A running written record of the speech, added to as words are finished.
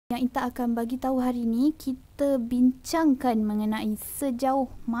Yang Intan akan bagi tahu hari ini, kita bincangkan mengenai sejauh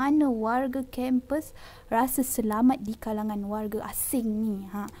mana warga kampus rasa selamat di kalangan warga asing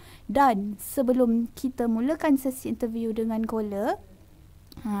ni. Dan sebelum kita mulakan sesi interview dengan caller,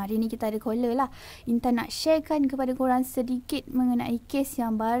 hari ni kita ada caller lah. Intan nak sharekan kepada korang sedikit mengenai kes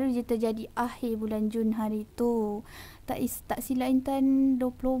yang baru je terjadi akhir bulan Jun hari tu. Tak silap Intan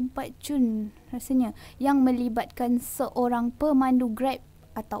 24 Jun rasanya, yang melibatkan seorang pemandu Grab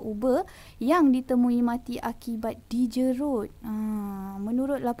atau Uber yang ditemui mati akibat dijerut.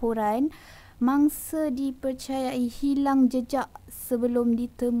 Menurut laporan, mangsa dipercayai hilang jejak sebelum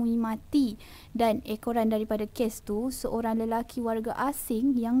ditemui mati, dan ekoran daripada kes tu, seorang lelaki warga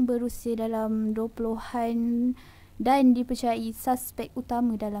asing yang berusia dalam 20-an dan dipercayai suspek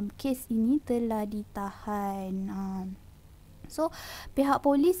utama dalam kes ini telah ditahan. So, pihak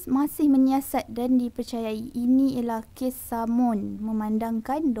polis masih menyiasat dan dipercayai ini ialah kes samun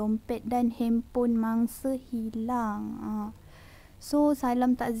memandangkan dompet dan handphone mangsa hilang. So,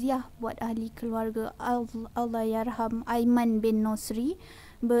 salam takziah buat ahli keluarga Allahyarham Aiman bin Nosri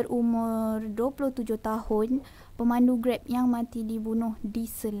berumur 27 tahun, pemandu Grab yang mati dibunuh di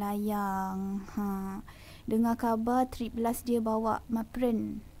Selayang. Dengar khabar trip last dia bawa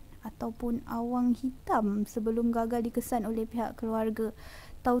mapren ataupun awang hitam sebelum gagal dikesan oleh pihak keluarga.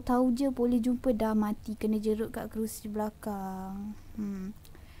 Tahu-tahu je boleh jumpa dah mati kena jerut kat kerusi belakang.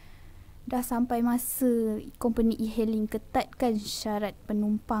 Dah sampai masa company e-hailing ketatkan syarat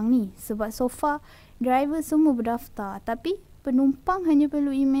penumpang ni, sebab so far driver semua berdaftar tapi penumpang hanya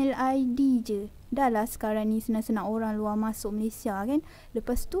perlu email ID je. Dah lah sekarang ni senang-senang orang luar masuk Malaysia kan.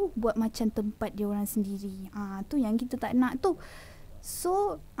 Lepas tu buat macam tempat dia orang sendiri. Tu yang kita tak nak tu.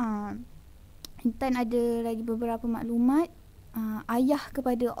 So, Intan ada lagi beberapa maklumat. Ayah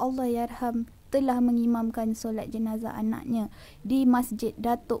kepada Allahyarham telah mengimamkan solat jenazah anaknya di Masjid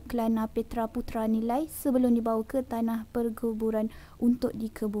Datuk Kelana Petra Putra Nilai sebelum dibawa ke tanah perkuburan untuk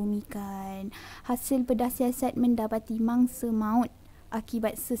dikebumikan. Hasil bedah siasat mendapati mangsa maut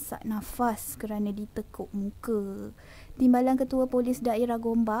akibat sesak nafas kerana ditekuk muka. Timbalan Ketua Polis Daerah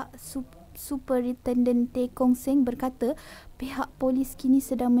Gombak, Superintendent Teh Kong Seng berkata pihak polis kini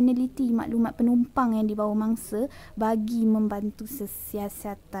sedang meneliti maklumat penumpang yang dibawa mangsa bagi membantu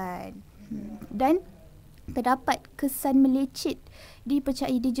siasatan. Dan terdapat kesan melecet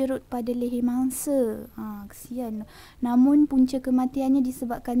dipercayai dijerut pada leher mangsa. Kesian. Namun punca kematiannya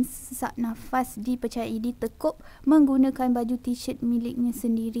disebabkan sesak nafas dipercayai ditekuk menggunakan baju t-shirt miliknya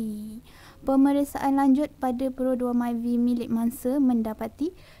sendiri. Pemeriksaan lanjut pada Pro 2 MyV milik mangsa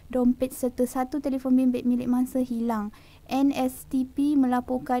mendapati dompet serta satu telefon bimbit milik mangsa hilang. NSTP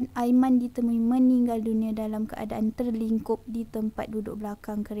melaporkan Aiman ditemui meninggal dunia dalam keadaan terlingkup di tempat duduk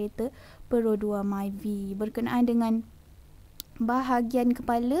belakang kereta Pro 2 MyV berkenaan dengan bahagian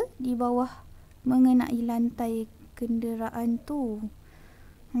kepala di bawah mengenai lantai kenderaan tu.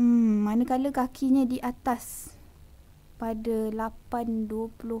 Manakala kakinya di atas pada 8.20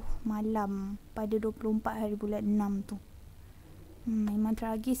 malam pada 24 hari bulan 6 tu. Memang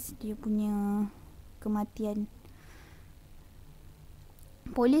tragis dia punya kematian.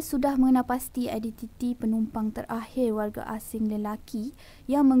 Polis sudah mengenal pasti identiti penumpang terakhir warga asing lelaki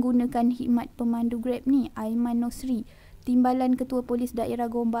yang menggunakan khidmat pemandu Grab ni, Aiman Nosri. Timbalan Ketua Polis Daerah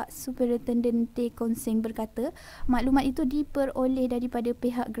Gombak, Superintendent Teh Kong Seng berkata, maklumat itu diperoleh daripada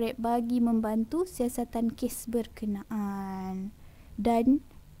pihak Grab bagi membantu siasatan kes berkenaan. Dan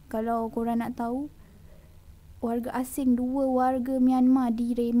kalau korang nak tahu, warga asing, 2 warga Myanmar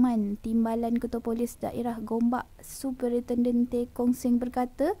direman. Timbalan Ketua Polis Daerah Gombak, Superintendent Teh Kong Seng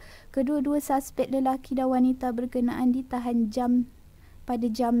berkata, kedua-dua suspek lelaki dan wanita berkenaan ditahan pada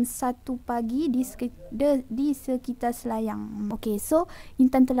jam 1 pagi di sekitar Selayang. Okay, so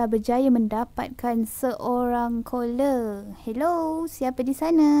Intan telah berjaya mendapatkan seorang caller. Hello, siapa di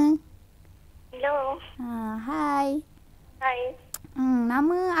sana? Hello. Hai. Hai.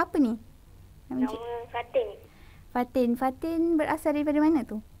 Nama apa ni? Nama Fatin. Fatin berasal daripada mana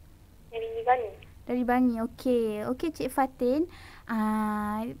tu? Dari Bangi. Dari Bangi. Okey, Cik Fatin.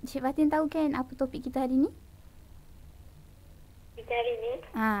 Cik Fatin tahu kan apa topik kita hari ni? Kita hari ni.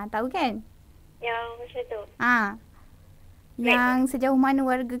 Tahu kan? Yang macam tu. Yang sejauh mana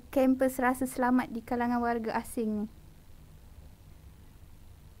warga kampus rasa selamat di kalangan warga asing ni?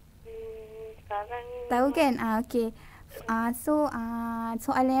 Sekarang. Tahu kan? Okey. So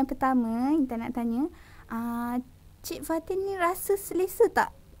soalan yang pertama kita nak tanya, Cik Fatin ni rasa selesa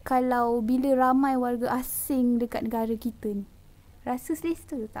tak kalau bila ramai warga asing dekat negara kita ni? Rasa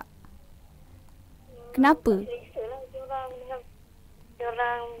selesa tak? Kenapa? Selesa lah.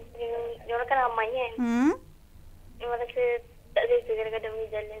 Diorang kan ramai kan. Memang rasa tak selesa kadang-kadang pergi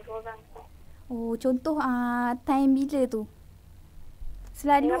jalan seorang. Oh, contoh time bila tu?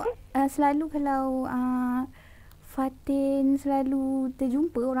 Selalu selalu kalau Fatin selalu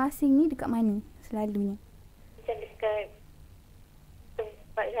terjumpa orang asing ni dekat mana selalunya? Macam dekat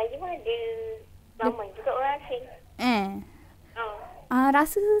tempat saya pun ada ramai juga orang asing.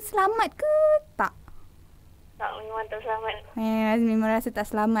 Rasa selamat ke tak? Tak, memang tak selamat. Memang rasa tak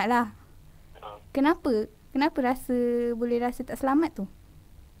selamat lah. Kenapa? Kenapa boleh rasa tak selamat tu?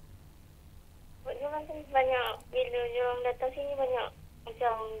 Sebab diorang kan banyak, bila diorang datang sini banyak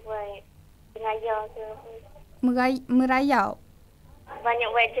macam buat jenayah ke apa. Merayau? Banyak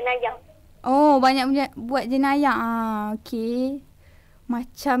buat jenayah. Oh, banyak buat jenayah. Okey.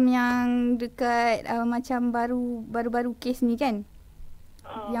 Macam yang dekat macam baru-baru kes ni kan?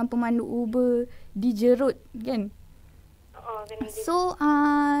 Yang pemandu Uber dijerut kan? So,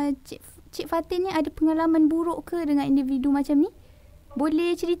 Cik Fatin ni ada pengalaman buruk ke dengan individu macam ni?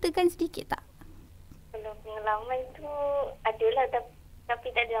 Boleh ceritakan sedikit tak? Kalau pengalaman tu adalah, tapi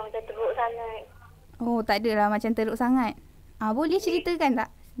tak ada macam teruk sangat. Oh, tak adalah macam teruk sangat. Boleh ceritakan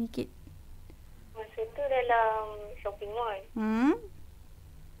tak sedikit? Masa tu dalam shopping mall.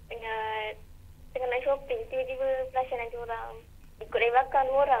 Tengah nak shopping, tiba-tiba pelajaran nanti orang ikut dari belakang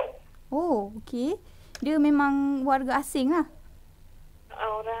 2 orang. Oh, okey. Dia memang warga asing lah?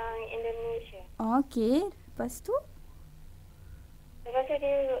 Orang Indonesia. Okey. Lepas tu? Lepas tu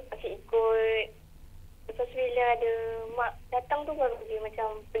dia asyik ikut. Lepas bila ada mak datang tu baru dia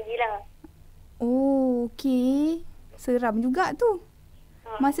macam pergilah. Oh, okey. Seram juga tu.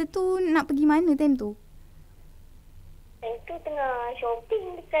 Masa tu nak pergi mana time tu? Time tu tengah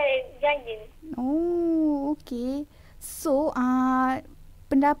shopping dekat Giant. Oh, okey. So,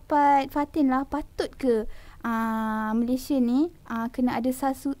 pendapat Fatin lah, patut ke Malaysia ni kena ada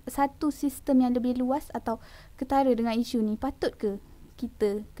satu sistem yang lebih luas atau ketara dengan isu ni? Patut ke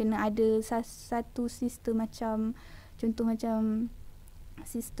kita kena ada satu sistem macam, contoh macam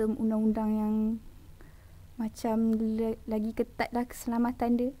sistem undang-undang yang macam lagi ketat lah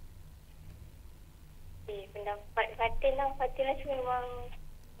keselamatan dia? Pendapat Fatin lah. Fatin rasa memang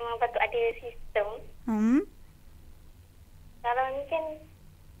patut ada sistem. Sekarang ni kan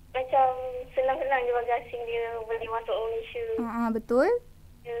macam senang-senang je warga asing dia boleh masuk Malaysia. Betul.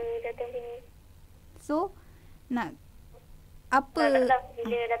 Dia datang sini. So, nak apa? Tak,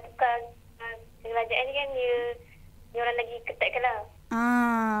 bila dah tukar kerajaan ni kan dia orang lagi ketatkan lah.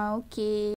 Okey.